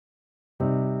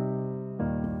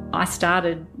I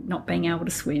started not being able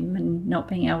to swim and not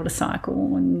being able to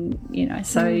cycle, and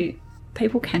so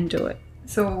people can do it.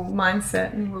 It's all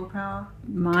mindset and willpower.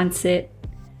 Willpower,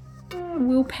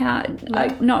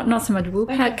 not so much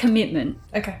willpower. Okay. Commitment.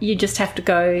 Okay. You just have to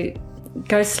go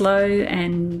slow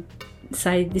and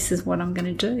say, this is what I'm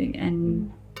going to do,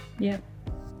 and you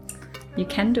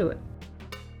can do it.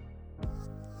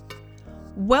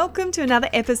 Welcome to another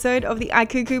episode of the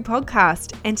iKuku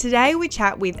podcast, and today we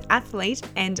chat with athlete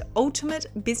and ultimate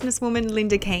businesswoman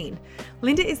Linda Keane.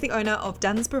 Linda is the owner of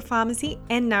Dunsborough Pharmacy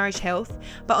and Nourish Health,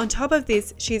 but on top of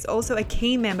this, she is also a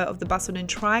key member of the Busselton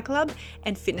Tri Club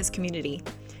and fitness community.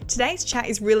 Today's chat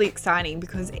is really exciting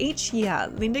because each year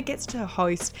Linda gets to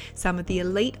host some of the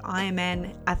elite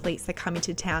Ironman athletes that come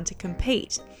into town to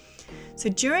compete. So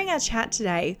during our chat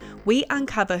today, we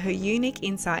uncover her unique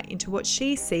insight into what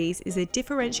she sees as the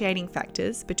differentiating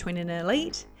factors between an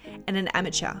elite and an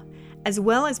amateur, as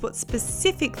well as what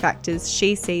specific factors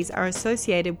she sees are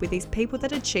associated with these people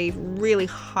that achieve really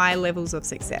high levels of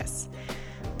success.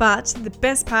 But the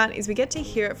best part is we get to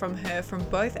hear it from her from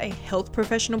both a health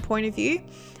professional point of view,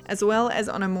 as well as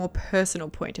on a more personal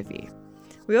point of view.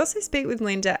 We also speak with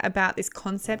Linda about this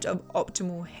concept of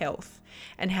optimal health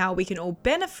and how we can all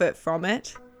benefit from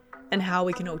it and how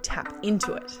we can all tap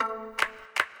into it.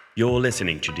 You're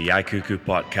listening to the iKuku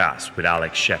podcast with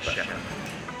Alex Shepherd.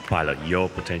 Pilot your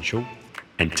potential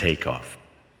and take off.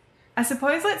 I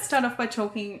suppose let's start off by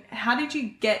talking, how did you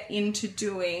get into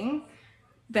doing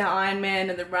the Ironman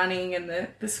and the running and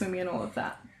the swimming and all of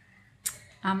that?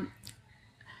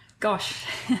 Gosh,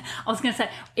 I was going to say,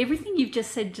 everything you've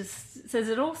just said just says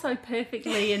it all so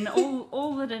perfectly, and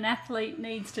all that an athlete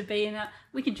needs to be. And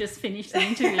we could just finish the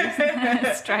interview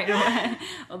straight away,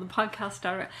 or the podcast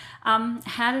started.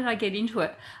 How did I get into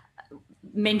it?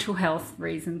 Mental health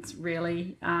reasons,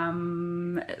 really.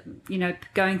 Going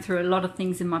through a lot of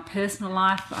things in my personal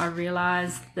life, I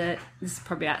realised that this is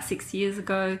probably about 6 years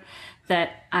ago,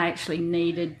 that I actually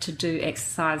needed to do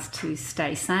exercise to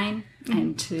stay sane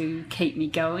and to keep me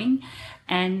going,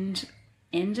 and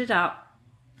ended up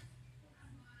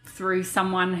through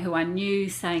someone who I knew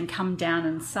saying, come down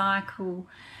and cycle,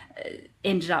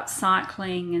 ended up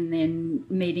cycling and then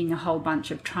meeting a whole bunch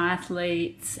of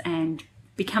triathletes and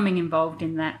becoming involved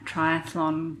in that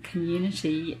triathlon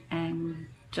community and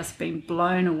just being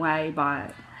blown away by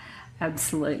it.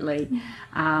 Absolutely.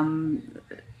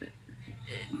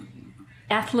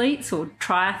 Athletes or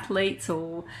triathletes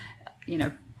or,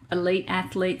 elite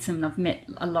athletes, and I've met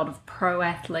a lot of pro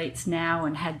athletes now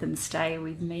and had them stay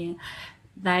with me.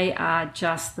 They are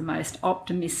just the most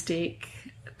optimistic,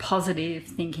 positive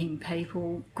thinking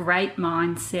people, great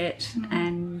mindset,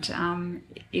 and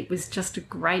it was just a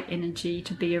great energy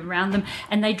to be around them,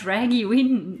 and they drag you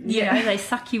in, they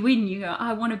suck you in. You go,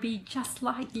 I want to be just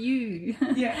like you.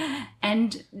 Yeah.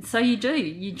 And so you do,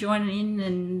 you join in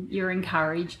and you're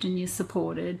encouraged and you're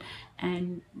supported,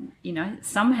 and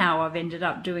somehow I've ended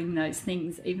up doing those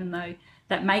things, even though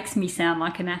that makes me sound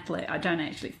like an athlete. I don't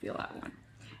actually feel that one.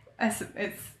 It's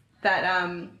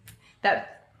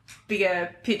that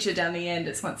bigger picture down the end.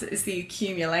 It's the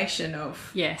accumulation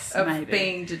of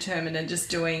being determined and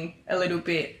just doing a little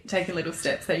bit, taking little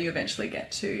steps, that you eventually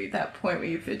get to that point where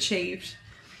you've achieved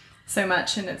so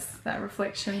much, and it's that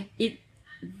reflection.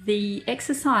 The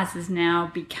exercises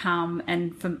now become,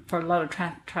 and for a lot of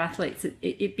triathletes,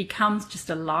 it becomes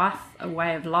just a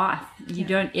way of life.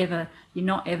 You're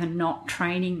not ever not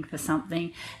training for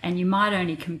something, and you might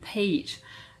only compete.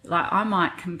 Like I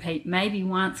might compete maybe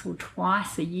once or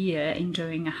twice a year in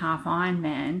doing a half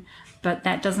Ironman, but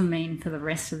that doesn't mean for the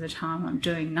rest of the time I'm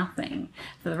doing nothing.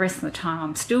 For the rest of the time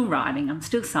I'm still riding, I'm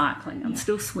still cycling, I'm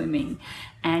still swimming,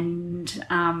 and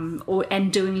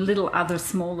doing little other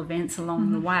small events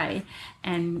along the way.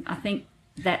 And I think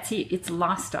that's it. It's a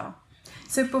lifestyle.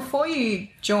 So before you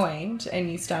joined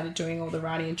and you started doing all the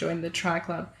riding and joined the Tri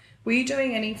Club, were you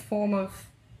doing any form of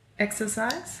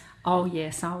exercise? Oh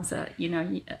yes, I was an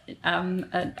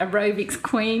aerobics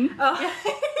queen. Oh,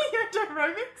 you're into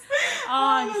aerobics?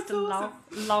 I used to love.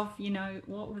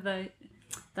 What were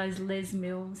those Les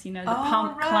Mills? The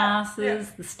pump classes,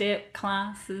 the step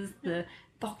classes, the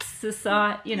box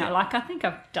society. I think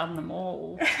I've done them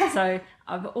all. So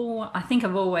I think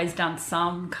I've always done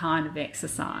some kind of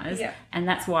exercise, and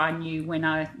that's why I knew when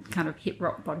I kind of hit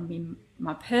rock bottom in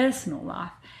my personal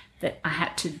life that I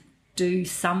had to do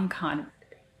some kind of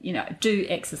do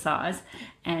exercise,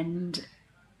 and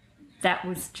that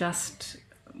was just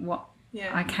what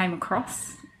I came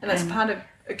across. And that's part of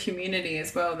a community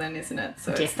as well then, isn't it?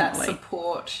 So definitely. It's that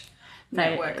support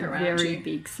network around you. Very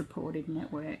big supportive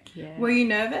network, yeah. Were you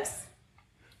nervous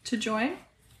to join?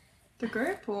 the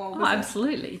group? Or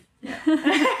absolutely.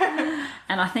 Yeah.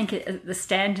 And I think the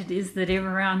standard is that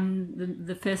everyone,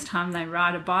 the first time they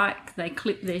ride a bike, they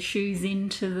clip their shoes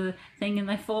into the thing and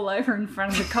they fall over in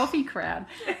front of the coffee crowd.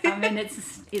 I mean,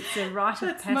 it's a rite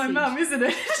of passage. That's my mum, isn't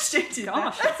it? She did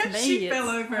Gosh, that. It's me.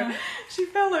 She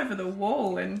fell over the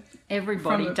wall, and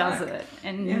everybody does it.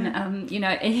 And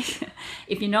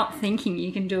if you're not thinking,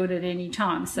 you can do it at any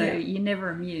time. So you're never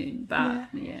immune. But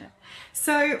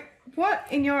So, what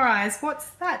in your eyes? What's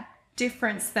that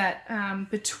difference that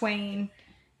between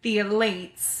the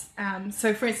elites,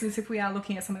 so for instance, if we are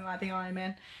looking at something like the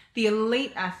Ironman, the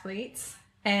elite athletes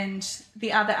and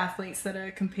the other athletes that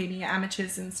are competing,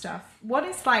 amateurs and stuff, what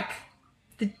is like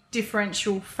the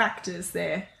differential factors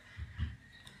there?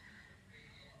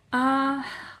 I'm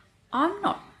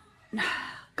not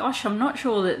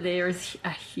sure that there is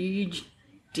a huge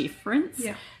difference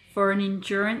for an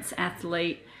endurance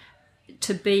athlete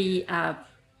to be a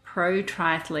pro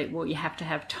triathlete. Well, you have to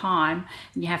have time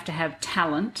and you have to have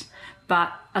talent,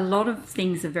 but a lot of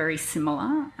things are very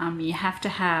similar. You have to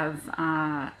have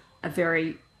a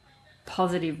very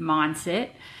positive mindset.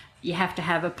 You have to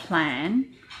have a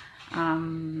plan.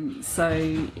 And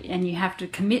you have to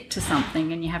commit to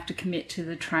something, and you have to commit to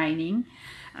the training.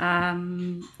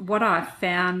 What I've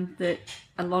found that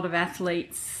a lot of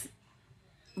athletes,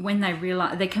 when they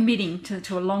realise they're committing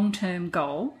to a long-term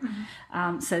goal,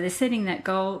 so they're setting that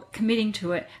goal, committing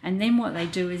to it, and then what they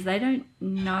do is they don't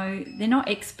know, they're not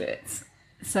experts.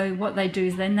 So what they do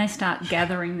is then they start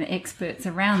gathering the experts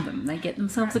around them. They get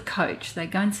themselves a coach, they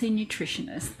go and see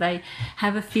nutritionists, they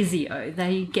have a physio,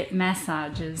 they get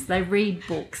massages, they read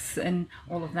books and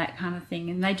all of that kind of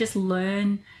thing, and they just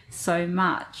learn so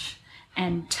much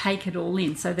and take it all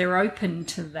in. So they're open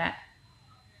to that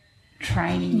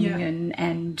training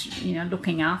and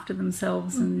looking after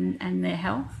themselves and their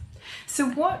health.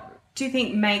 So what do you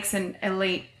think makes an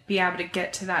elite be able to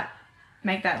get to that,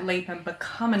 make that leap and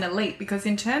become an elite? Because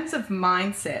in terms of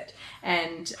mindset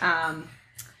and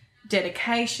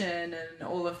dedication and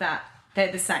all of that,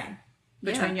 they're the same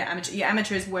between your amateur. Your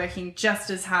amateur is working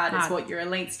just as hard as what your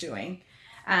elite's doing,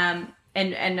 and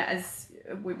as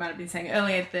we might have been saying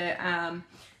earlier,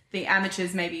 the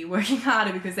amateurs may be working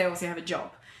harder because they also have a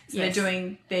job. So they're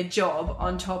doing their job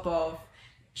on top of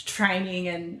training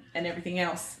and everything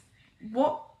else.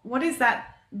 What is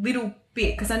that little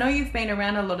bit? Because I know you've been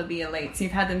around a lot of the elites.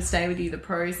 You've had them stay with you, the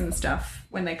pros and stuff,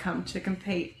 when they come to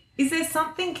compete. Is there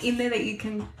something in there that you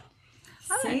can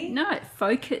see? No,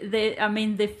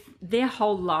 their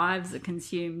whole lives are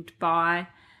consumed by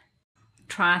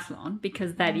triathlon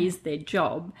because that is their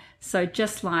job. So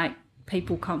just like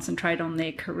people concentrate on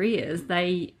their careers,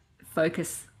 they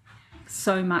focus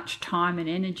so much time and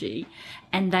energy,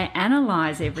 and they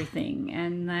analyze everything,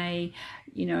 and they,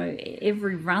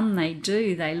 every run they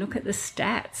do, they look at the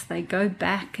stats, they go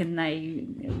back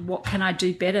and what can I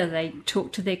do better? They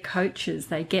talk to their coaches,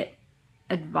 they get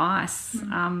advice.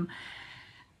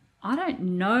 I don't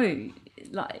know,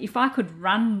 like if I could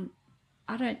run,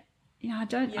 it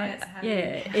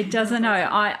doesn't know.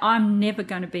 I'm never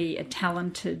going to be a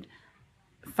talented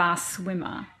fast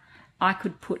swimmer. I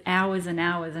could put hours and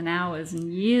hours and hours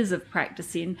and years of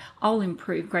practice in. I'll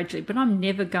improve gradually, but I'm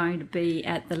never going to be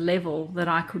at the level that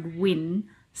I could win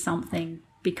something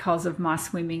because of my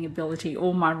swimming ability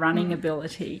or my running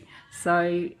ability.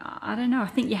 So I don't know. I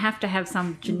think you have to have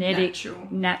some genetic,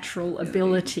 natural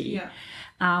ability.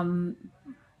 Yeah.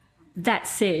 That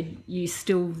said, you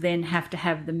still then have to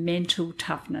have the mental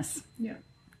toughness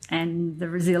and the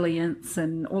resilience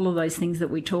and all of those things that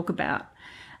we talk about.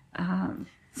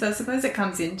 So I suppose it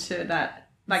comes into that,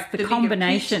 like the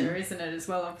combination, picture, isn't it, as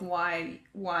well, of why.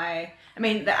 I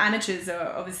mean, the amateurs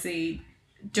are obviously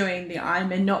doing the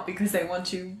Ironman not because they want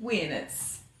to win;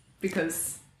 it's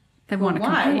because they want to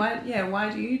compete. Why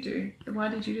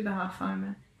did you do the half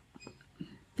Ironman?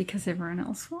 Because everyone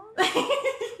else was.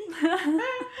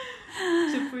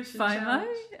 To push FOMO.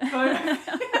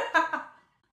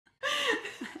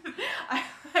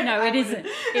 No, it isn't.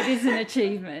 It is an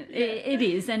achievement. It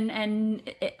is. And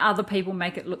other people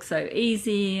make it look so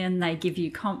easy, and they give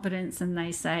you confidence and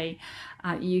they say,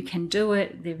 you can do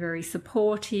it. They're very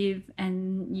supportive,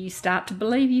 and you start to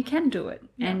believe you can do it.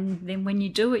 Yeah. And then when you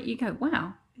do it, you go,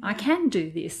 wow, I can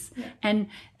do this. Yeah. And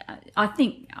I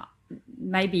think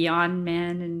maybe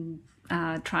Ironman and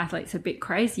triathletes are a bit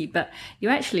crazy, but you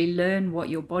actually learn what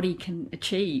your body can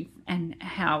achieve and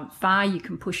how far you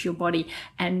can push your body.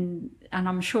 And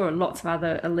I'm sure lots of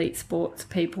other elite sports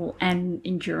people and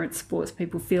endurance sports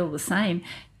people feel the same.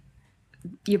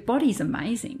 Your body's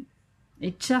amazing.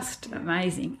 It's just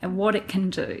amazing. And what it can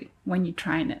do when you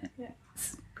train it. Yeah.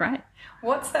 It's great.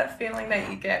 What's that feeling that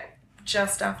you get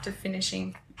just after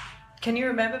finishing. Can you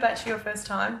remember back to your first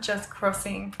time just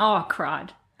crossing? Oh, I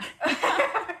cried. As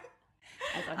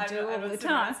I do all the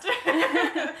time.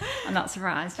 I'm not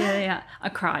surprised. Yeah. I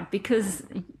cried because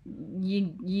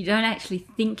you don't actually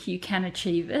think you can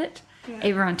achieve it. Yeah.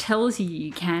 Everyone tells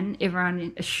you can.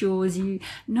 Everyone assures you,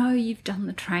 no, you've done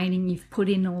the training, you've put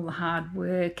in all the hard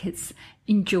work, it's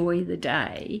enjoy the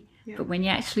day. Yeah. But when you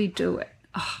actually do it,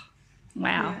 oh,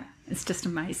 wow, it's just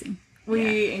amazing. Were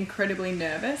you incredibly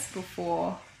nervous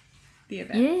before the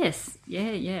event? Yes,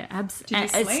 yeah,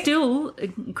 absolutely. It's still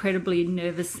incredibly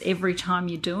nervous every time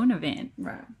you do an event,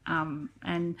 right?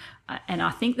 And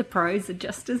I think the pros are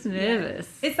just as nervous.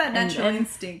 Yeah. It's that natural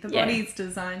instinct. The body's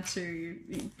designed to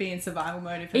be in survival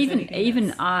mode.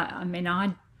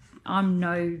 If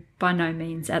I'm by no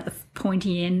means at the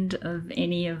pointy end of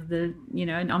any of the,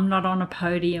 I'm not on a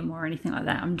podium or anything like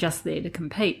that. I'm just there to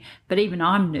compete. But even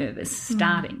I'm nervous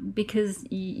starting because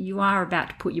you are about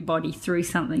to put your body through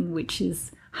something which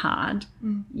is hard.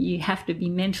 You have to be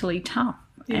mentally tough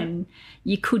and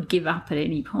you could give up at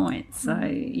any point. So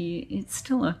it's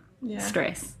still a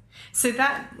stress. So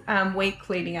that week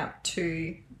leading up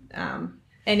to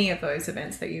any of those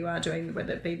events that you are doing,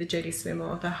 whether it be the GD Swim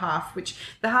or the half, which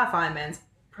the half Ironman's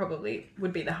probably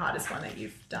would be the hardest one that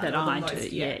you've done. That I do,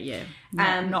 yeah.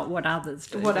 Not what others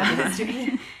do. What others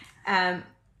do.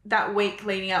 That week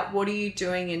leading up, what are you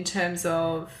doing in terms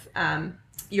of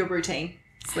your routine,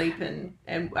 sleep, and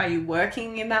are you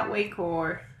working in that week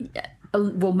or? Yeah.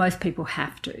 Well, most people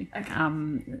have to.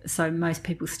 Okay. So most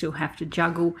people still have to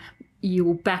juggle. You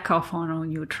will back off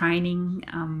on your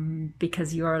training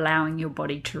because you're allowing your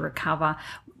body to recover.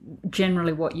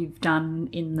 Generally what you've done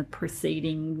in the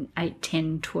preceding 8,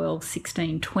 10, 12,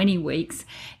 16, 20 weeks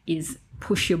is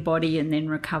push your body and then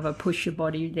recover, push your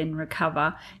body, then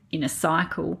recover in a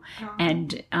cycle. Oh.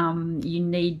 And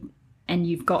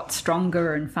you've got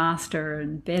stronger and faster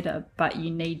and better, but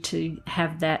you need to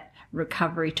have that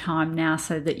recovery time now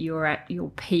so that you're at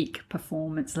your peak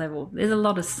performance level. There's a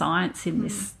lot of science in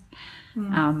this.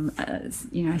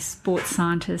 Sports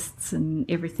scientists and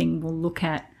everything will look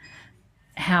at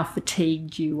how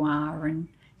fatigued you are, and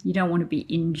you don't want to be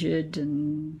injured,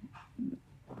 and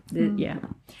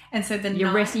And so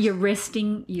you're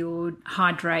resting, you're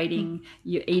hydrating,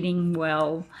 you're eating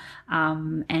well,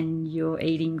 and you're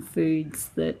eating foods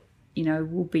that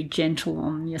will be gentle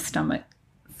on your stomach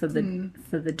for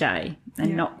the day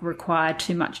and not require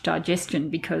too much digestion,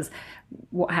 because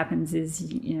what happens is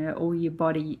all your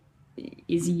body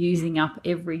is using up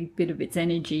every bit of its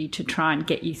energy to try and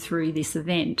get you through this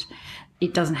event.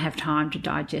 It doesn't have time to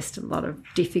digest a lot of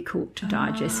difficult to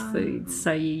digest foods,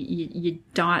 so your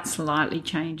diet slightly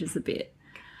changes a bit.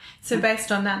 So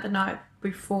based on that, the night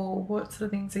before, what sort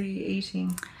of things are you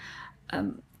eating?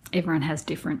 Everyone has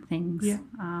different things. Yeah.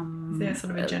 Is there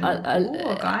sort of a general rule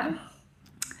or guide?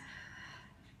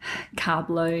 Carb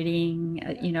loading,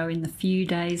 in the few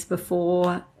days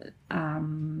before.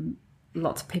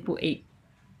 Lots of people eat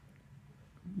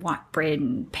white bread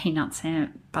and peanut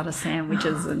butter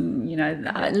sandwiches, and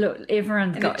look,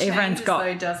 everyone's got different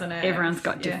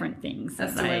things.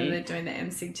 That's the way they're doing the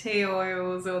MCT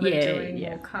oils, or they're doing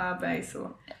more carb base,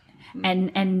 or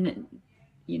and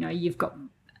you've got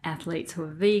athletes who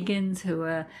are vegans, who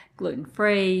are gluten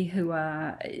free,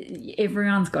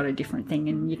 everyone's got a different thing,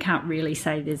 and you can't really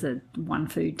say there's one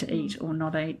food to eat or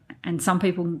not eat. And some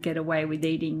people can get away with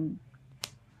eating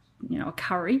a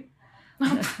curry.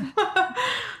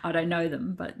 I don't know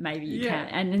them, but maybe you can.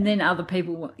 And then other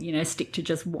people, stick to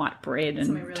just white bread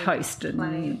and really toast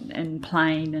and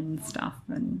plain and stuff,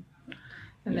 and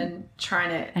then trying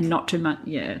to... And not too much,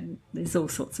 there's all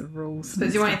sorts of rules. So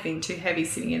you want anything too heavy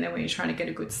sitting in there when you're trying to get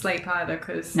a good sleep either,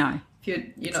 because no, if you're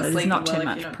not sleeping not well, too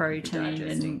much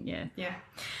protein. Yeah.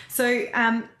 So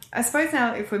I suppose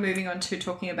now if we're moving on to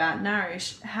talking about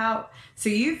Nourish, so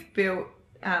you've built...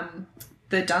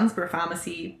 the Dunsborough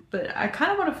Pharmacy, but I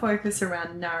kind of want to focus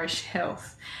around Nourish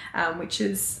Health, which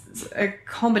is a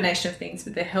combination of things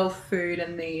with the health food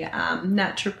and the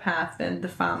naturopath and the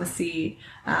pharmacy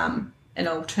and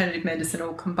alternative medicine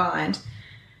all combined.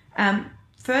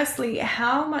 Firstly,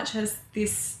 how much has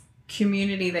this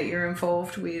community that you're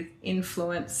involved with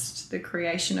influenced the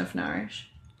creation of Nourish?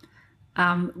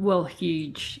 Well,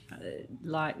 huge,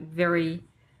 very...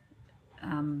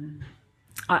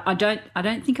 I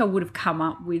don't think I would have come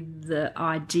up with the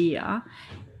idea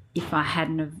if I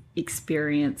hadn't have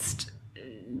experienced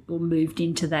or moved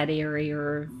into that area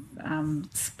of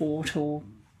sport or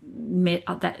met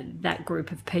that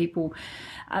group of people.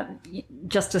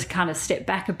 Just to kind of step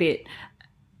back a bit,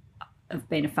 I've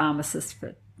been a pharmacist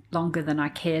for longer than I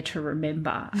care to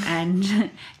remember.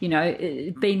 And, you know,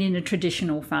 been in a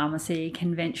traditional pharmacy,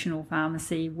 conventional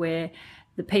pharmacy, where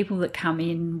the people that come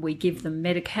in, we give them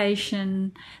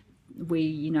medication, we,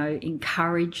 you know,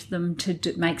 encourage them to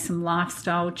make some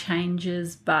lifestyle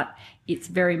changes, but it's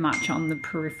very much on the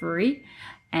periphery.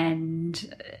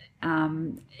 And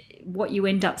what you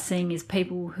end up seeing is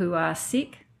people who are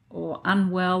sick or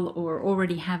unwell or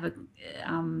already have a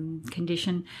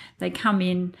condition. They come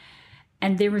in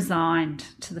and they're resigned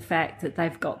to the fact that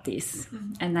they've got this,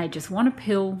 and they just want a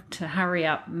pill to hurry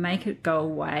up, make it go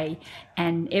away,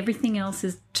 and everything else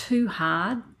is too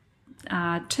hard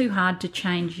to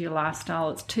change your lifestyle.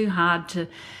 It's too hard to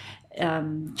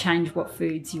change what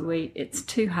foods you eat. It's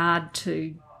too hard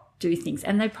to do things.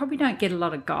 And they probably don't get a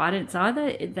lot of guidance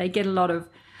either. They get a lot of,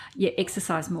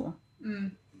 exercise more,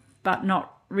 but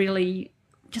not really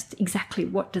just exactly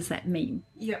what does that mean?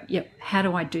 Yep. How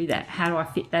do I do that? How do I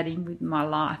fit that in with my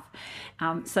life?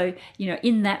 So, you know,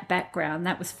 in that background,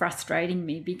 that was frustrating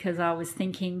me, because I was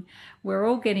thinking, we're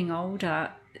all getting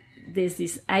older. There's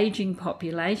this aging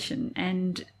population,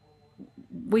 and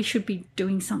we should be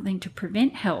doing something to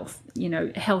prevent health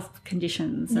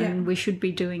conditions, and we should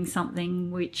be doing something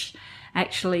which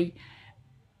actually,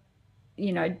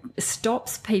 you know,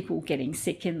 stops people getting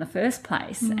sick in the first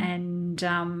place. And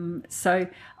so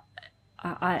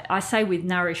I say with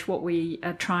Nourish, what we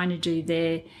are trying to do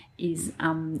there is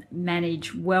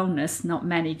manage wellness, not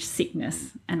manage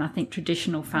sickness. And I think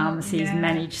traditional pharmacies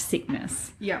manage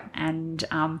sickness. Yeah. And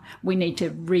we need to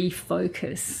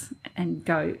refocus and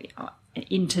go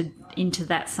into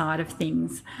that side of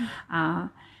things.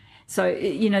 So,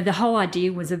 you know, the whole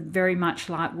idea was very much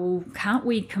like, well, can't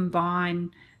we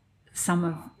combine some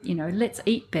of, you know, let's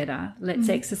eat better, let's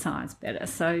exercise better.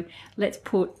 So let's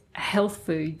put health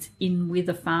foods in with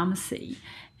a pharmacy.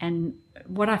 And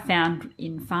what I found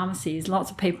in pharmacy is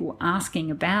lots of people asking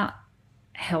about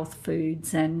health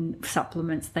foods and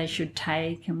supplements they should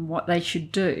take and what they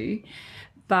should do.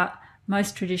 But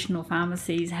most traditional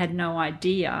pharmacies had no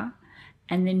idea.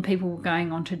 And then people were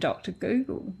going on to Dr.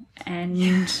 Google and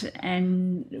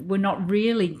were not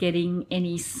really getting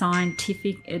any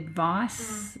scientific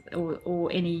advice or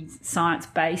any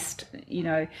science-based, you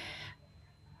know.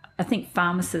 I think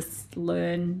pharmacists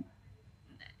learn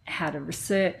how to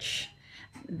research.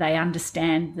 They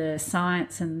understand the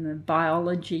science and the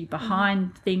biology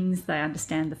behind things. They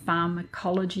understand the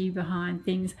pharmacology behind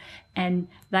things, and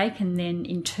they can then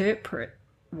interpret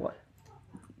what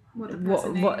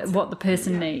the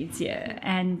person needs,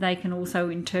 and they can also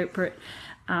interpret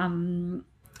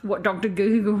what Dr.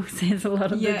 Google says a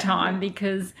lot of the time,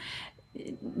 because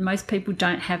most people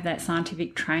don't have that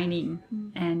scientific training.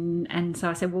 And so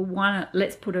I said, well, why not,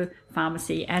 let's put a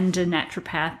pharmacy and a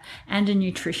naturopath and a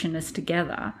nutritionist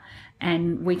together,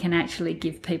 and we can actually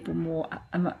give people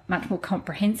a much more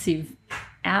comprehensive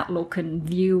outlook and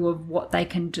view of what they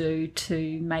can do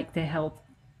to make their health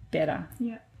better.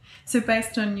 Yeah. So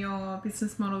based on your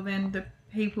business model, then the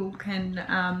people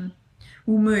can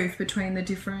will move between the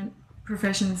different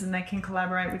professions, and they can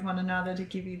collaborate with one another to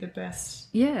give you the best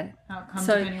outcome,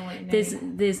 depending on what you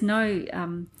need. There's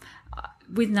no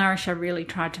with Nourish, I really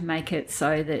tried to make it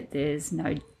so that there's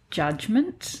no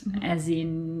judgment, as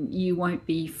in you won't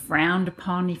be frowned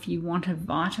upon if you want a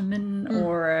vitamin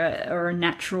or a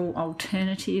natural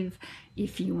alternative,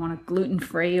 if you want a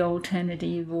gluten-free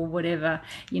alternative or whatever.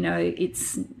 You know,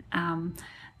 it's I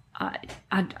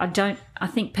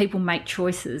think people make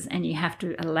choices, and you have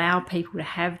to allow people to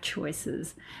have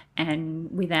choices,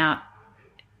 and without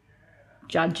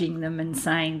judging them and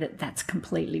saying that that's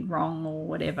completely wrong or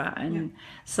whatever. And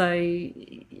so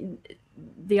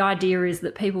the idea is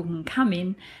that people can come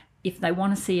in if they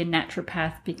want to see a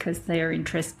naturopath because they're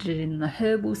interested in the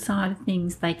herbal side of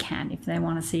things, they can. If they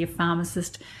want to see a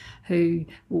pharmacist who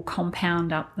will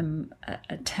compound up them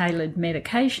a tailored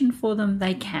medication for them,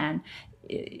 they can.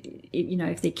 You know,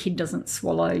 if their kid doesn't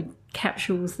swallow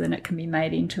capsules, then it can be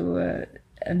made into a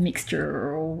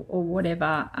mixture or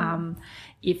whatever.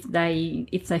 If they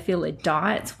feel their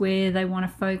diet's where they want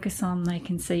to focus on, they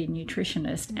can see a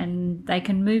nutritionist, and they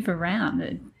can move around.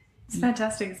 It's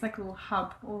fantastic. It's like a little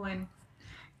hub all in.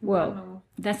 Well,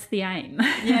 that's the aim.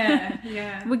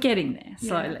 Yeah. We're getting there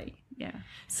slowly. Yeah.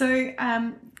 So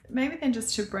maybe then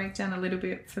just to break down a little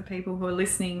bit for people who are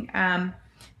listening,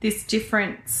 this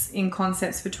difference in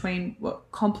concepts between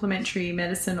what complementary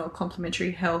medicine or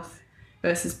complementary health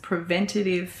versus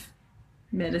preventative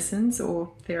medicines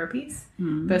or therapies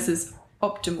versus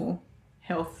optimal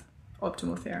health,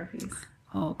 optimal therapies.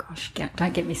 Oh gosh,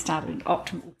 don't get me started.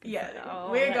 Optimal. Yeah,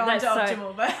 we're going to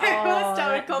optimal, but we'll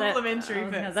start with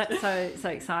complementary first. No, that's so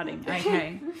exciting.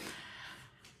 Okay.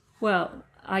 Well,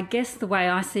 I guess the way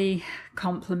I see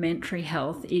complementary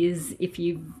health is if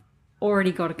you've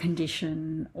already got a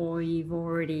condition or you've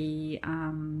already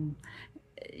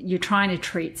you're trying to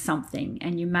treat something,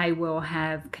 and you may well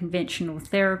have conventional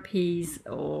therapies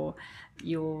or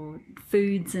your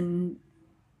foods and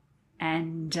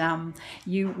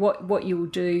you what you will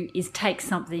do is take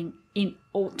something in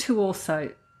or to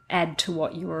also add to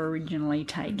what you were originally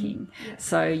taking. Yeah.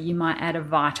 So you might add a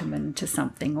vitamin to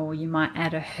something, or you might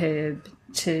add a herb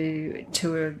to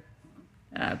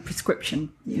a prescription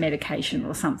medication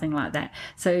or something like that.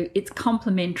 So it's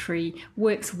complementary,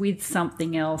 works with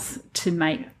something else to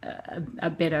make a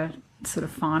better sort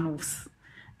of final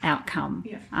outcome.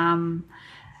 Yeah.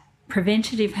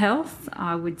 Preventative health,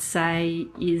 I would say,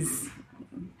 is,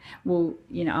 well,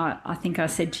 you know, I think I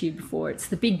said to you before, it's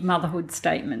the big motherhood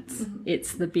statements. Mm-hmm.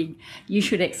 It's the big, you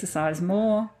should exercise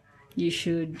more, you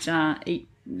should eat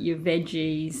your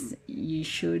veggies, you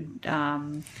should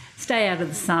stay out of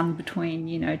the sun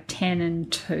between 10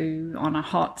 and 2 on a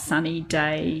hot sunny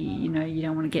day. You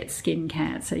don't want to get skin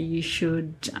cancer. You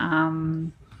should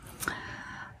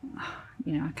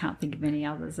I can't think of any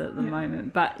others at the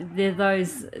moment, but they're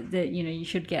those that you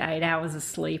should get 8 hours of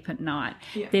sleep at night.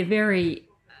 They're very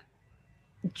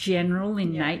general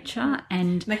in nature,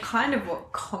 and they're kind of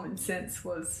what common sense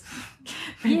was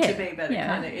meant to be, but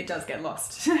it does get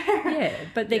lost.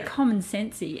 But they're common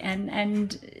sensey,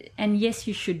 and yes,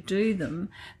 you should do them,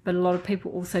 but a lot of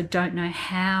people also don't know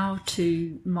how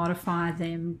to modify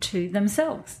them to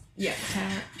themselves.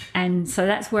 And so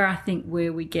that's where I think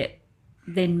where we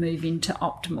then move into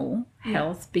optimal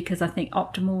health, because I think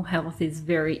optimal health is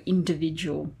very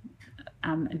individual,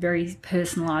 very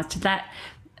personalised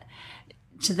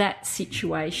to that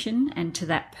situation and to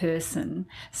that person.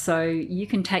 So you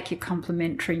can take your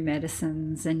complementary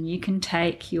medicines and you can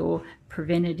take your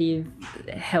preventative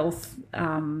health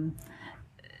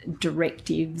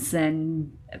directives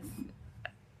and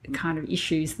kind of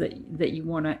issues that you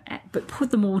want to, but put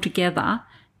them all together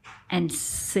and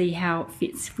see how it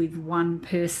fits with one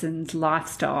person's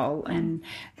lifestyle and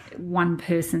one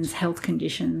person's health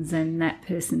conditions and that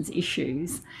person's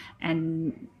issues.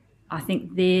 And I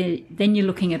think then you're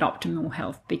looking at optimal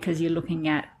health, because you're looking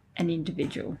at an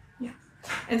individual. Yeah.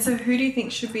 And so who do you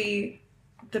think should be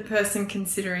the person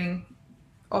considering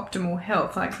optimal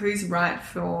health? Like, who's right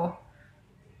for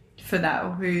that,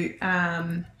 or who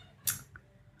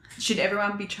should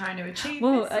everyone be trying to achieve this?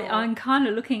 Well, I'm kind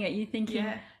of looking at you thinking,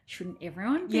 shouldn't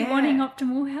everyone be wanting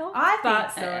optimal health? I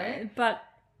think so. But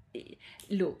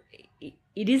look,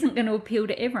 it isn't going to appeal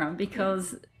to everyone,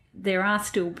 because there are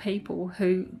still people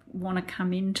who want to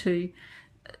come into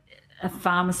a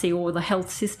pharmacy or the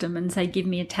health system and say, give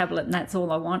me a tablet and that's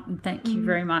all I want, and thank you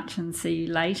very much and see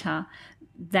you later.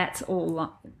 That's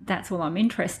all I'm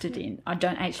interested in. I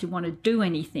don't actually want to do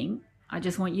anything. I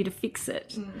just want you to fix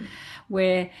it.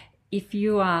 Where if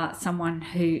you are someone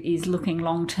who is looking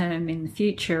long term in the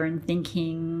future and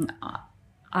thinking,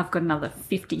 I've got another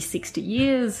 50, 60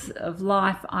 years of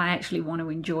life, I actually want to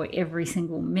enjoy every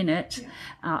single minute.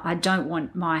 I don't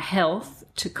want my health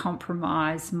to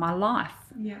compromise my life.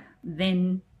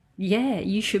 Then,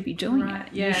 you should be doing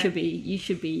it. You should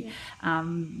be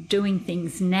doing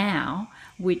things now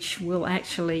which will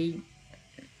actually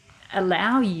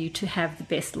allow you to have the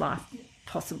best life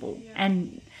possible.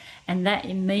 And that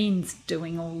it means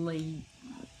doing all the,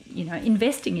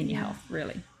 investing in your health,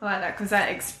 really. I like that, because that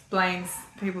explains,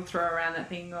 people throw around that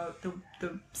thing, or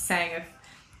the saying of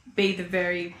be the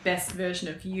very best version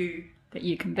of you that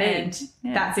you can be. And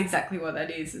that's exactly what that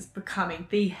is becoming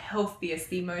the healthiest,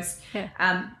 the most,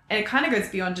 and it kind of goes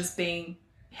beyond just being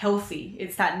healthy.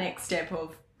 It's that next step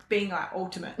of being like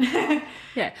ultimate.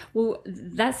 Well,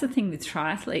 that's the thing with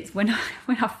triathletes. When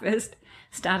I first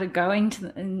started going to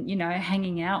them and,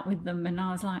 hanging out with them, and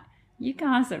I was like, you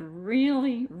guys are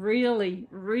really, really,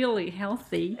 really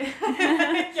healthy.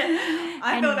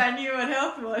 I thought I knew what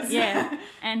health was.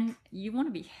 And you want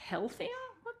to be healthier?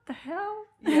 What the hell?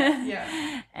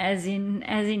 As in,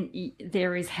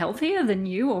 there is healthier than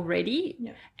you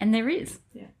already, and there is.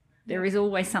 There is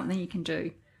always something you can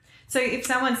do. So if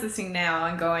someone's listening now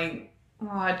and going,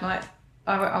 I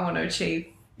want to achieve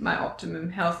my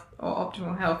optimum health or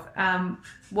optimal health,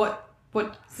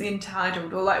 what's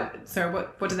entitled, or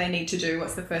what do they need to do?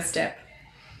 What's the first step?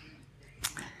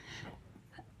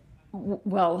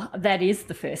 Well, that is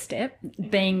the first step,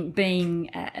 being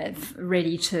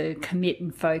ready to commit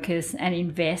and focus and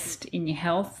invest in your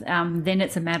health. Then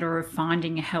it's a matter of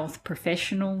finding a health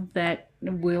professional that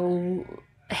will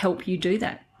help you do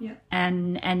that.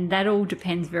 And that all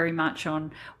depends very much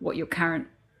on what your current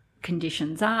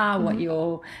conditions are, what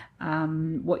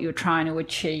you're trying to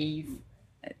achieve.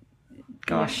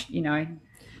 Gosh, you know.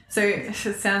 So it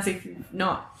sounds like you've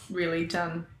not really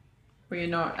done, or you're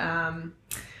not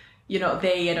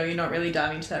there yet, or you're not really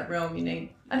diving into that realm.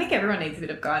 I think everyone needs a bit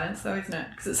of guidance, though, isn't it?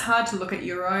 Because it's hard to look at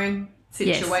your own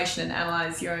situation and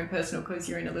analyze your own personal, because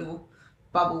you're in a little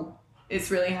bubble.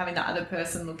 It's really having the other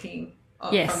person looking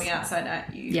from the outside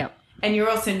at you. Yep. And you're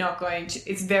also not going to,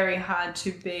 it's very hard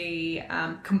to be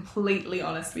completely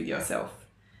honest with yourself,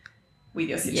 with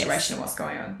your situation and what's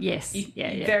going on. Yes.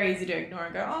 Very easy to ignore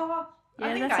and go,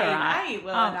 I think I ate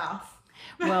enough.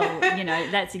 Well, you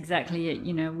know, that's exactly it.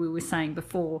 You know, we were saying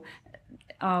before,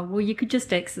 well, you could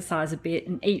just exercise a bit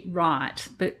and eat right,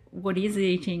 but what is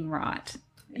eating right?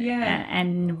 Yeah.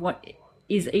 And what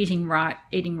is eating right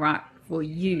for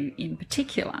you in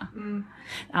particular?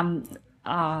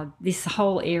 This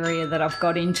whole area that I've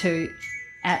got into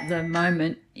at the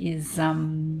moment is,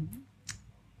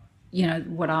 you know,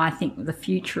 what I think the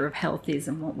future of health is,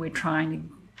 and what we're trying to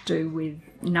do with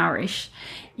Nourish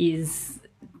is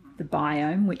the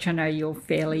biome, which I know you're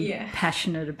fairly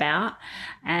passionate about,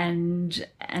 and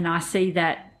I see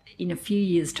that in a few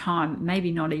years' time,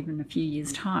 maybe not even a few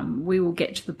years' time, we will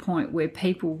get to the point where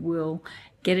people will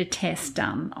get a test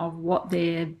done of what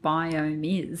their biome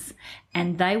is,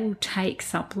 and they will take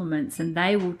supplements and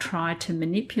they will try to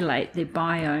manipulate their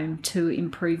biome to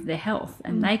improve their health.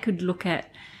 And they could look at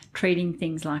treating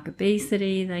things like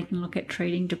obesity, they can look at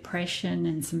treating depression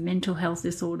and some mental health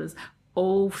disorders,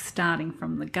 all starting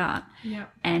from the gut. Yeah.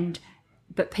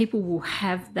 But people will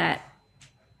have that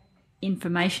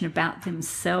information about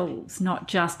themselves, not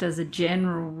just as a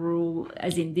general rule,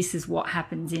 as in this is what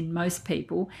happens in most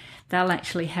people. They'll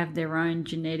actually have their own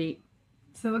genetic.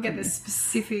 So they'll get the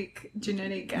specific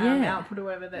genetic output or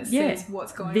whatever that says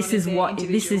what's going on. This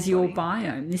is your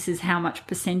biome. This is how much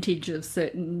percentage of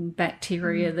certain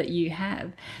bacteria that you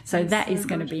have. So that is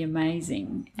going to be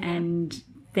amazing. Yeah. And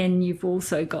then you've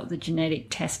also got the genetic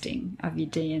testing of your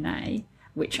DNA,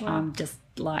 which I'm just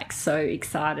so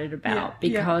excited about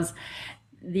because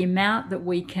the amount that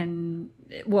we can,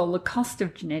 the cost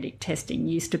of genetic testing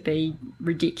used to be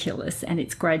ridiculous, and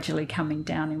it's gradually coming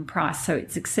down in price. So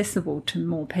it's accessible to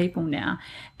more people now,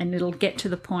 and it'll get to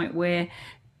the point where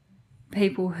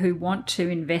people who want to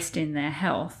invest in their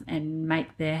health and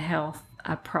make their health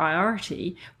a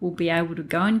priority will be able to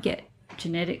go and get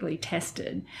genetically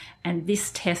tested, and this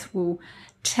test will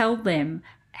tell them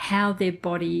how their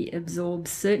body absorbs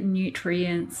certain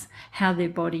nutrients, how their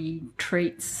body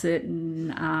treats certain,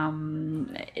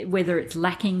 whether it's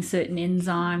lacking certain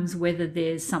enzymes, whether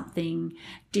there's something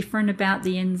different about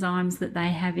the enzymes that they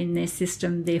have in their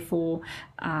system. Therefore,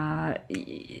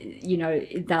 you know,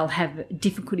 they'll have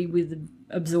difficulty with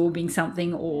absorbing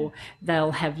something, or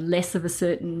they'll have less of a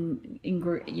certain,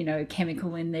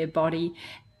 chemical in their body.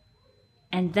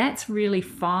 And that's really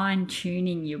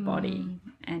fine-tuning your body.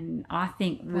 And I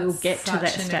think we'll get to that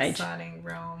stage. That's such an exciting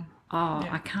realm. Oh,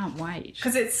 yeah. I can't wait.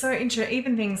 Because it's so interesting.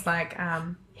 Even things like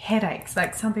headaches.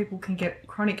 Like some people can get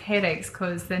chronic headaches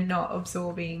because they're not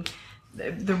absorbing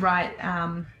the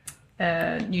right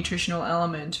nutritional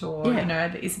element, or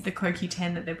is it the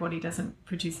CoQ10 that their body doesn't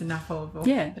produce enough of, or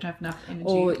they don't have enough energy,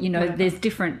 or whatever. There's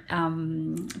different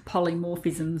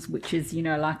polymorphisms, which is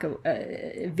like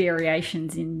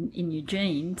variations in your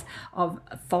genes of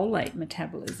folate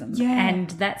metabolism,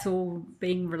 and that's all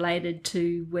being related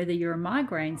to whether you're a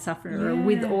migraine sufferer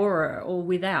with aura or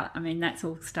without. I mean, that's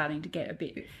all starting to get a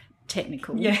bit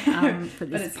technical for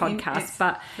this podcast,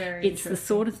 but it's the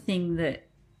sort of thing that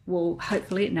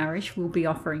hopefully at Nourish we'll be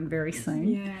offering very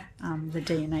soon. The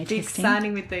DNA testing.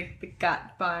 Exciting with the gut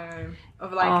biome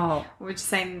of we're just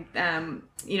saying,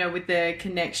 with the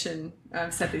connection.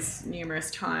 I've said this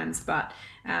numerous times, but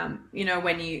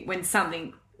when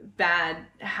something bad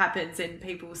happens and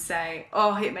people say,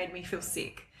 "Oh, it made me feel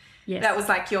sick." Yes. That was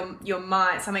like your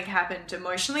mind. Something happened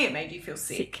emotionally, it made you feel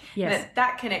sick. Yes.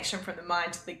 That connection from the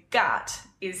mind to the gut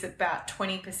is about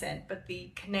 20%, but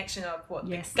the connection of what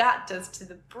the gut does to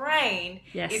the brain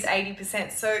is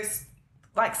 80%. So,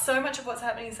 so much of what's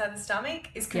happening inside the stomach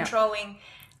is controlling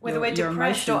whether we're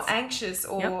depressed or anxious,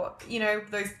 or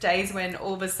those days when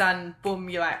all of a sudden, boom,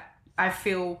 you're like, I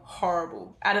feel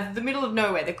horrible. Out of the middle of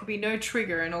nowhere, there could be no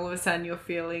trigger, and all of a sudden you're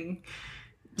feeling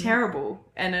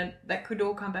terrible, and that could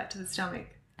all come back to the stomach.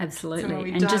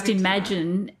 Absolutely. And just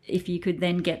imagine if you could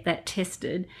then get that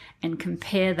tested and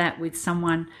compare that with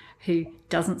someone who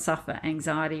doesn't suffer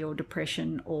anxiety or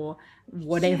depression or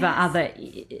whatever other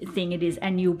thing it is,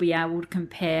 and you'll be able to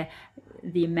compare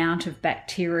the amount of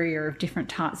bacteria, of different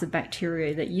types of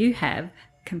bacteria that you have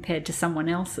compared to someone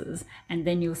else's, and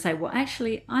then you'll say, well,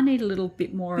 actually I need a little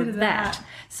bit more of that,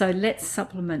 so let's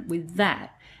supplement with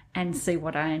that and see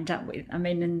what I end up with. I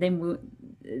mean, and then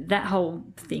that whole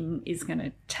thing is going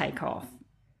to take off.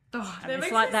 Oh, that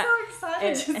makes me so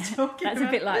excited just talking That's about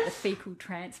a bit like the fecal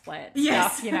transplant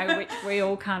stuff, which we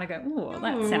all kind of go, oh,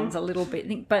 that sounds a little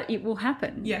bit, but it will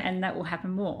happen, and that will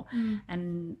happen more.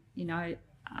 And,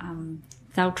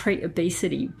 they'll treat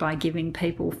obesity by giving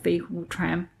people fecal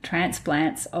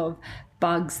transplants of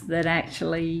bugs that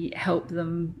actually help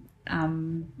them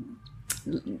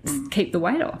keep the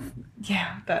weight off.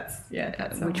 Yeah, that's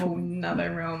a whole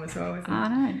nother realm as well, isn't it? I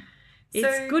know.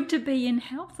 It's good to be in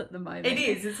health at the moment. It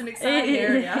is. It's an exciting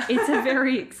area. It's a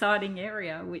very exciting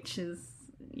area, which is,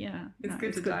 it's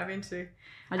good to dive into.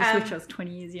 I just wish I was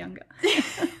 20 years younger.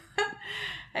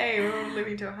 Hey, we're all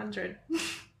living to 100.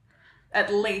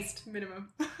 At least, minimum.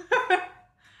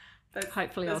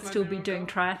 Hopefully I'll still be doing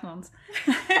triathlons.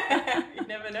 You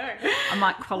never know. I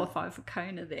might qualify for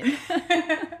Kona then.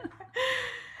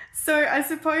 So I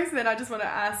suppose then I just want to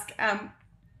ask,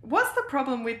 what's the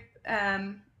problem with...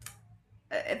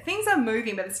 things are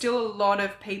moving, but there's still a lot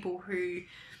of people who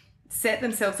set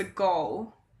themselves a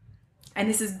goal, and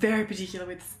this is very particular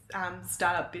with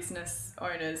startup business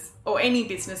owners or any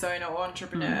business owner or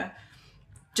entrepreneur.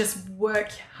 Just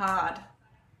work hard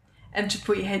and to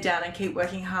put your head down and keep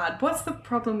working hard. What's the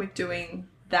problem with doing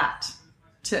that?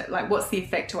 What's the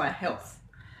effect to our health?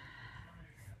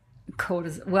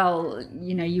 Cortisol. Well,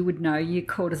 you would know your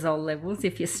cortisol levels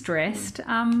if you're stressed.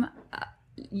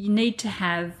 You need to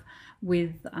have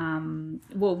with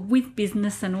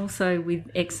business and also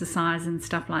with exercise and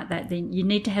stuff like that, then you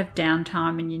need to have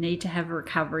downtime and you need to have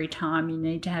recovery time. You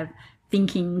need to have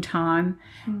thinking time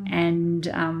and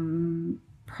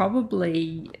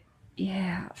probably,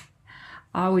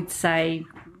 I would say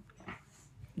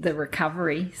the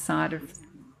recovery side of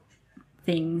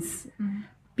things.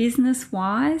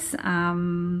 Business-wise, look,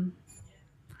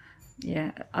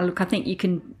 I think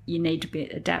you need to be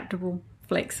adaptable,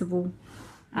 flexible,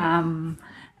 and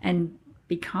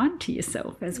be kind to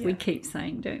yourself, as we keep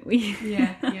saying, don't we?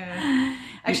 Yeah.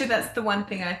 Actually, that's the one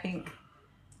thing I think,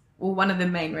 well, one of the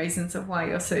main reasons of why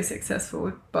you're so successful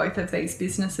with both of these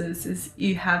businesses is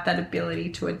you have that ability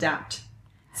to adapt.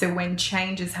 So when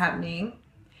change is happening,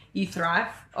 you thrive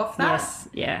off that. Yes,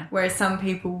 yeah. Whereas some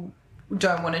people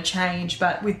don't want to change,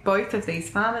 but with both of these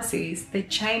pharmacies, they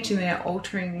change and they're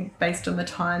altering based on the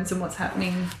times and what's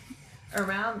happening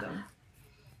around them.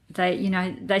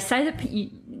 They say that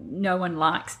no one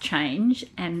likes change,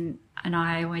 and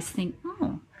I always think,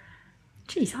 oh,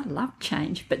 geez, I love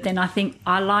change, but then I think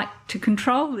I like to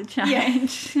control the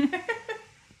change. Yeah.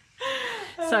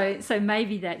 So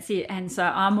maybe that's it. And so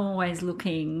I'm always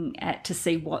looking to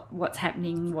see what's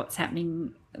happening,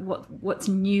 what's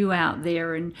new out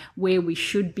there and where we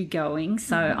should be going.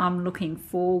 So I'm looking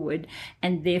forward,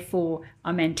 and therefore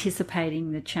I'm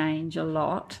anticipating the change a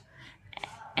lot.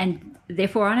 And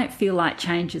therefore I don't feel like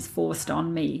change is forced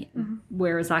on me,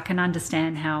 whereas I can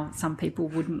understand how some people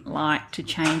wouldn't like to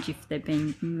change if they're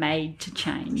being made to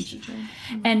change.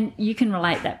 And you can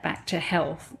relate that back to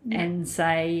health and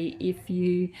say if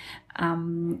you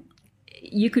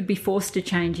could be forced to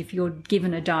change if you're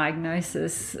given a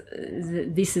diagnosis,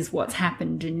 this is what's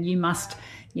happened and you must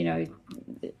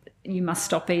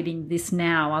stop eating this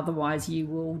now, otherwise you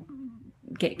will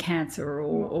get cancer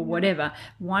or whatever.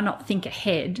 Why not think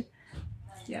ahead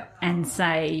and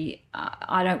say,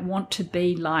 I don't want to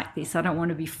be like this. I don't want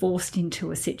to be forced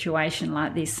into a situation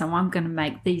like this. So I'm going to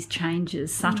make these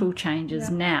changes, subtle changes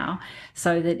now,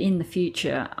 so that in the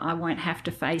future I won't have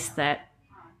to face that,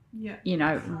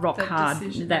 rock that hard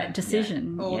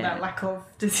decision. Or that lack of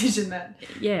decision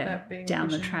that being down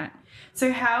the track.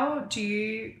 So how do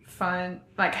you find,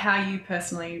 how you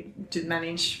personally do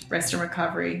manage rest and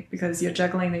recovery, because you're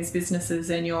juggling these businesses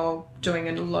and you're doing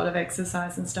a lot of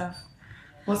exercise and stuff?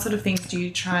 What sort of things do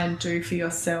you try and do for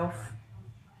yourself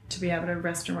to be able to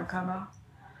rest and recover?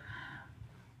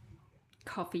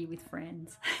 Coffee with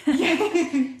friends.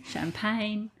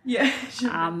 Champagne.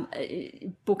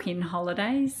 Book in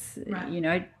holidays.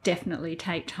 Right. Definitely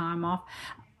take time off.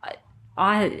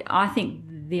 I think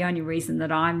the only reason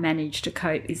that I manage to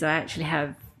cope is I actually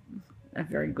have a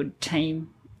very good team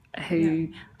who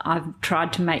I've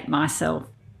tried to make myself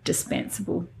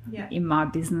dispensable in my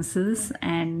businesses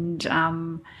and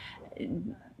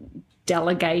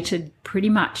delegated pretty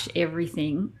much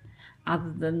everything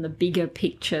other than the bigger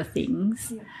picture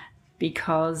things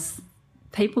because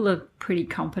people are pretty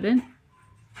competent,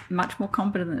 much more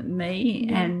competent than me,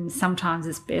 and sometimes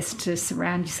it's best to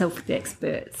surround yourself with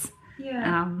experts.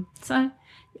 So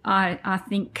I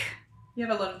think You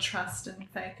have a lot of trust and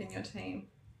faith in your team.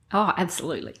 Oh,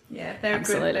 absolutely. Yeah, they're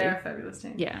good. They're a fabulous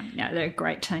team. Yeah, no, they're a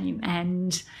great team.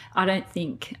 And I don't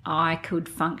think I could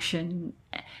function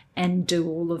and do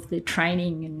all of the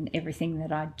training and everything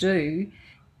that I do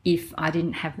if I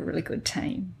didn't have a really good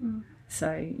team. Mm.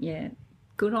 So, yeah,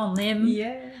 good on them.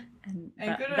 Yeah. And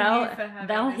good on you for having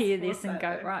they'll hear this and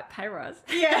go, right, pay rise.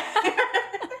 Yeah.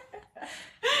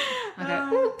 I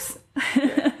go, oops.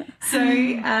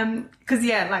 So, because,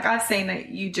 like I've seen that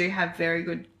you do have very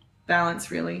good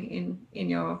balance really in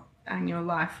your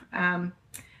life.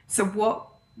 So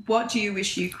what do you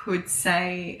wish you could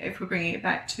say, if we're bringing it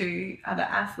back to other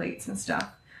athletes and stuff,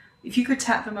 if you could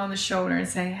tap them on the shoulder and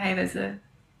say, hey, there's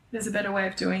a better way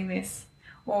of doing this,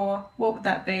 or what would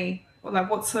that be? Or like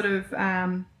what sort of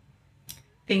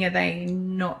thing are they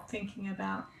not thinking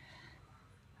about?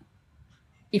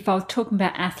 If I was talking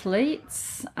about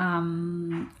athletes,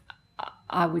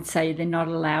 I would say they're not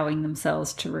allowing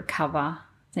themselves to recover.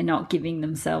 They're not giving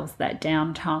themselves that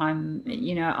downtime.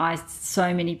 You know,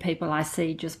 so many people I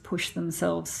see just push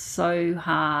themselves so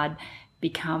hard,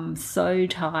 become so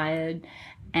tired,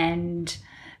 and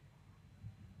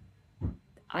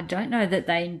I don't know that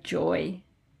they enjoy.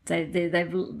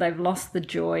 They've lost the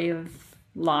joy of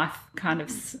life. Kind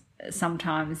of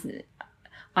sometimes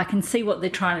I can see what they're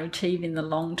trying to achieve in the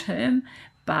long term,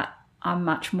 but I'm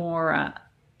much more.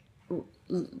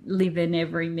 Live in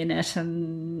every minute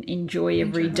and enjoy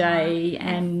every day,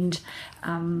 and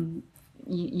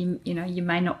you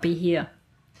may not be here.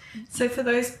 So for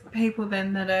those people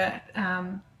then that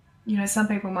are some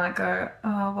people might go,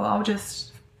 oh well, I'll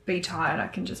just be tired, I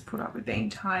can just put up with being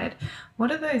tired. What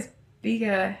are those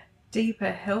bigger,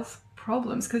 deeper health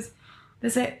problems? Because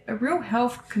there's a real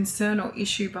health concern or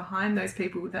issue behind those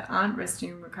people that aren't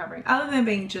resting and recovering, other than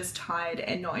being just tired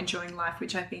and not enjoying life,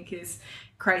 which I think is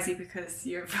crazy because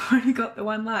you've only got the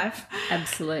one life.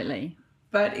 Absolutely.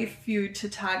 But if you to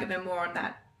target them more on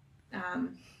that,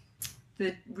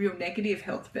 the real negative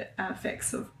health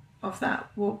effects of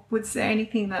that, well, was there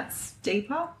anything that's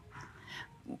deeper?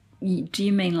 Do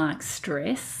you mean like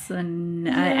stress and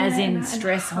as in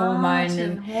stress hormone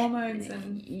and hormones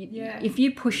and if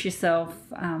you push yourself,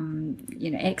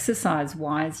 exercise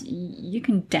wise, you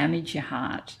can damage your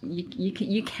heart.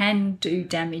 You can do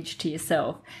damage to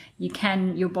yourself.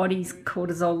 Your body's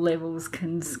cortisol levels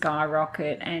can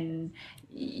skyrocket, and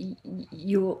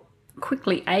you'll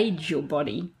quickly age your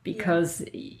body because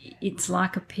it's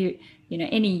like a period.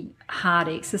 Any hard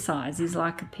exercise is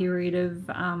like a period of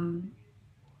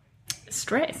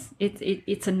stress.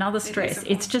 It's another stress.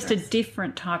 It's just stress. A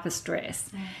different type of stress.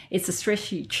 Yeah. It's a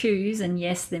stress you choose, and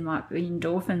yes, there might be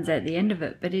endorphins at the end of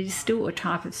it, but it is still a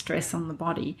type of stress on the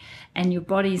body, and your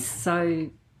body's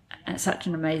such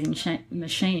an amazing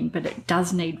machine, but it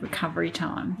does need recovery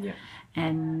time. Yeah.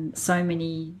 And so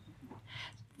many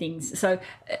things. So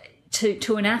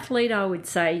to an athlete, I would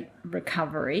say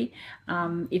recovery.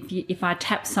 If I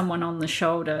tap someone on the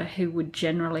shoulder who would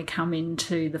generally come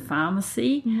into the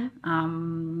pharmacy,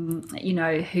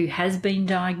 who has been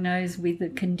diagnosed with a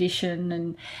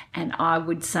condition, and I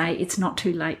would say it's not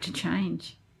too late to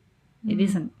change. It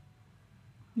isn't.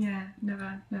 Yeah,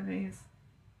 never is.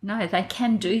 No, they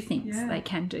can do things. Yeah. They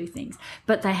can do things,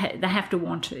 but they have to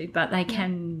want to. But they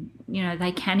can,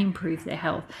 they can improve their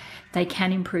health. They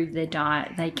can improve their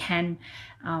diet. They can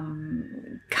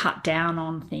cut down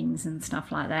on things and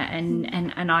stuff like that.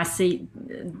 And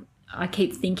I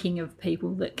keep thinking of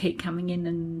people that keep coming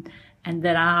in and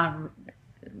that are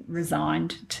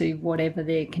resigned to whatever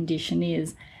their condition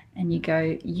is. And you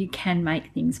go, you can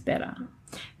make things better.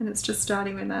 And it's just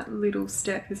starting with that little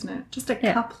step, isn't it? Just a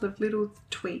couple of little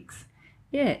tweaks.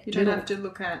 Yeah. You don't have to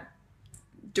look at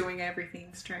doing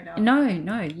everything straight up.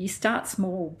 No. You start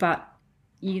small, but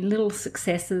you little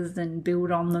successes and build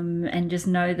on them, and just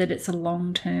know that it's a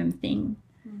long-term thing.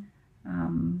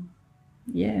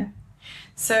 Yeah.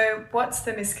 So what's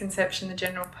the misconception the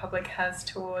general public has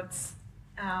towards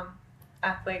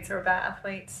athletes or about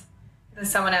athletes? There's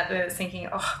someone out there that's thinking,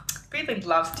 oh, I'd really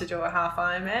love to do a half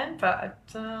Ironman, but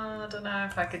I don't know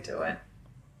if I could do it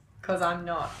because I'm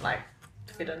not,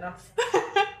 fit enough.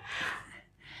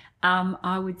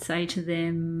 I would say to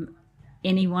them,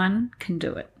 anyone can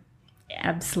do it.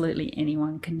 Absolutely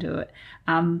anyone can do it.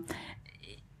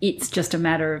 It's just a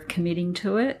matter of committing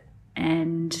to it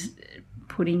and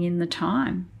putting in the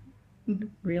time,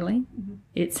 really. Mm-hmm.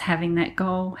 It's having that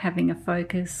goal, having a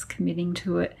focus, committing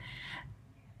to it.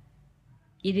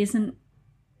 It isn't,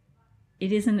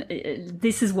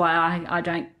 this is why I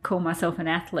don't call myself an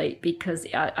athlete, because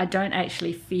I don't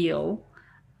actually feel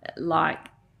like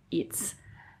it's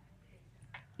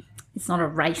it's not a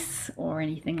race or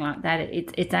anything like that.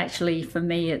 It's actually, for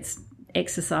me, it's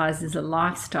exercise is a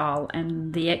lifestyle,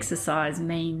 and the exercise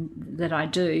that I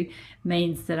do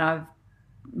means that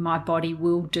my body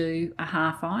will do a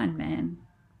half Ironman.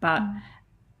 But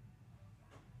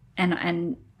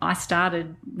and I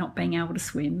started not being able to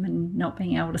swim and not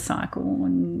being able to cycle,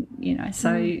 and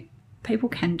so people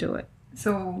can do it.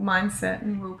 So mindset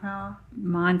and willpower.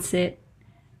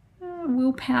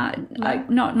 Willpower,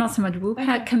 not so much willpower.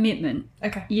 Okay. Commitment.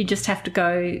 Okay. You just have to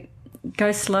go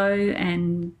slow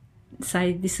and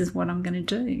say, this is what I'm going to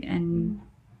do, and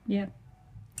you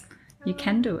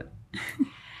can do it.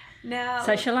 Now,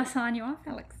 so shall I sign you off,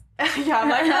 Alex? Yeah, I'm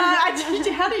like,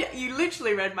 how do you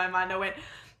literally read my mind. I went,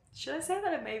 should I say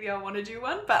that maybe I want to do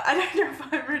one, but I don't know if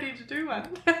I'm ready to do one.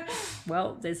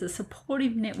 Well, there's a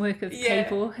supportive network of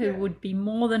people who would be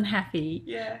more than happy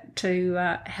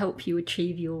to help you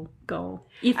achieve your goal.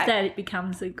 If that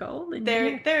becomes a goal.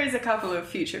 Then there is a couple of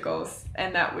future goals,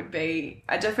 and that would be,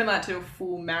 I definitely like to do a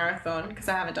full marathon, because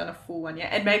I haven't done a full one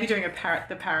yet, and maybe doing the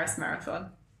Paris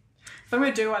Marathon. If I'm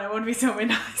going to do one, I want to be somewhere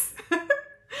nice.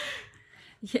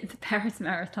 Yeah, the Paris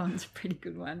Marathon's a pretty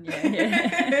good one,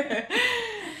 yeah.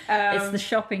 It's the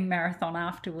shopping marathon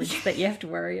afterwards that you have to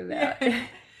worry about. Yeah.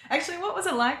 Actually, what was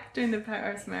it like doing the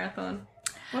Paris Marathon?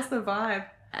 What's the vibe?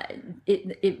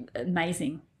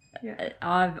 Amazing. Yeah. It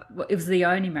was the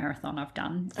only marathon I've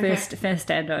done, first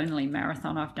and only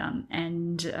marathon I've done,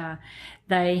 and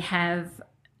they have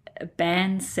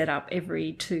bands set up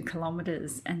every 2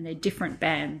 kilometres, and they're different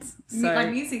bands. So like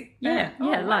music?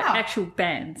 Like actual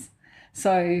bands.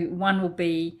 So one will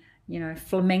be,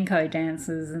 flamenco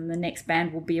dancers, and the next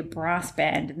band will be a brass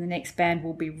band, and the next band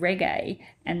will be reggae,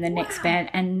 and the next band,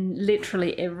 and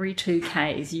literally every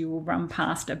 2Ks you will run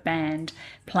past a band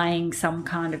playing some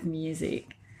kind of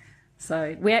music.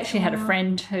 So we actually had a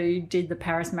friend who did the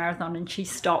Paris Marathon, and she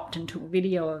stopped and took a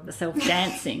video of herself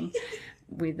dancing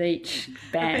with each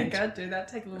band. I think I'd do that,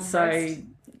 take a little rest.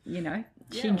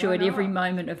 She enjoyed every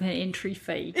moment of her entry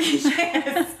fee.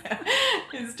 Yes.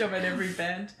 Stop at every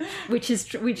band. Which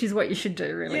is what you should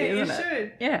do, really, isn't it? Yeah, you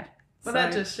should. Yeah. Well,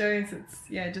 that just shows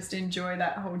just enjoy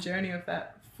that whole journey of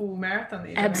that full marathon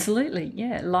that you're absolutely,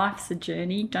 doing. Yeah. Life's a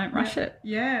journey. Don't rush it.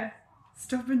 Yeah.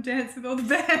 Stop and dance with all the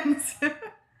bands.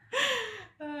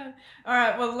 All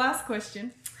right, well, last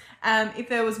question. If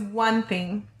there was one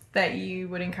thing that you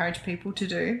would encourage people to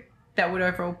do that would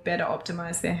overall better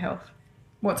optimise their health,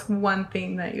 what's one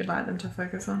thing that you'd like them to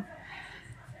focus on?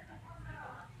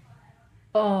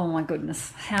 Oh, my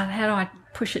goodness. How do I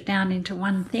push it down into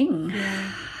one thing?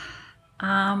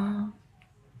 Yeah.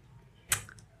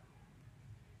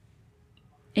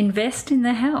 Invest in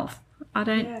their health. I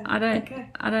don't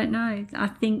know. I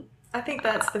think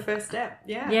that's the first step.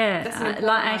 Yeah. Yeah.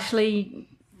 Like actually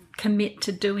commit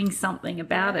to doing something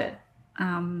about it,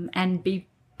 and be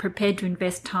prepared to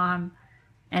invest time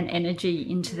and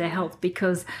energy into their health,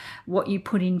 because what you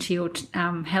put into your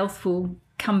health will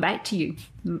come back to you,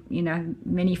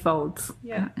 many folds.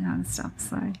 Yeah. And stuff.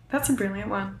 So that's a brilliant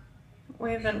one.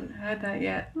 We haven't heard that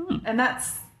yet. And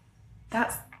that's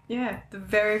the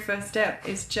very first step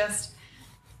is just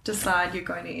decide you're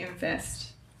going to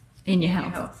invest in your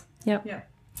health. Yep. Yeah.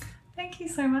 Thank you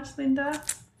so much, Linda.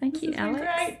 Thank you, Alex.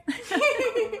 Great.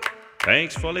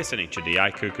 Thanks for listening to the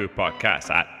iCuckoo podcast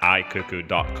at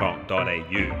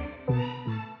iCuckoo.com.au.